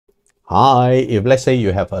Hi, if let's say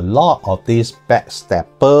you have a lot of these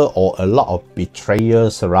backstabber or a lot of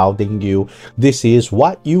betrayers surrounding you, this is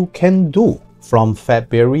what you can do. From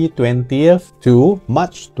February 20th to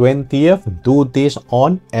March 20th, do this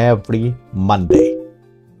on every Monday.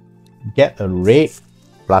 Get a red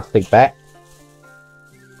plastic bag.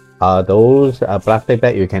 Those plastic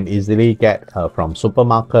bag you can easily get from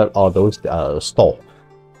supermarket or those store.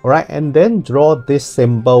 Alright, and then draw this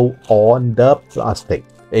symbol on the plastic.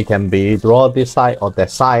 It can be draw this side or that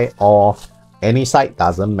side or any side,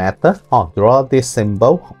 doesn't matter. Draw this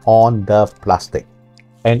symbol on the plastic.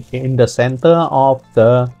 And in the center of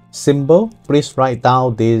the symbol, please write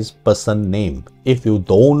down this person's name. If you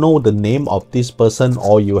don't know the name of this person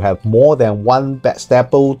or you have more than one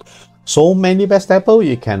backstabber, so many backstabber,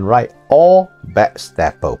 you can write all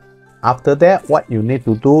backstabber. After that, what you need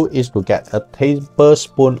to do is to get a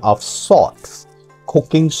tablespoon of salt.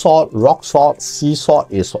 Cooking salt, rock salt, sea salt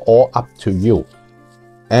is all up to you.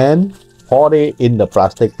 And pour it in the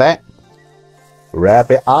plastic bag. Wrap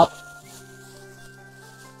it up.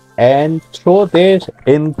 And throw this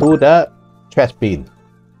into the trash bin.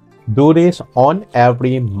 Do this on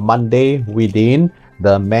every Monday within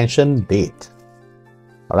the mentioned date.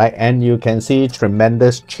 Alright, and you can see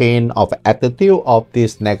tremendous chain of attitude of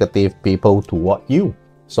these negative people toward you.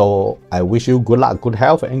 So I wish you good luck, good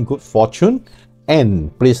health, and good fortune.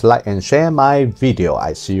 And please like and share my video.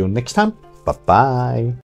 I see you next time. Bye bye.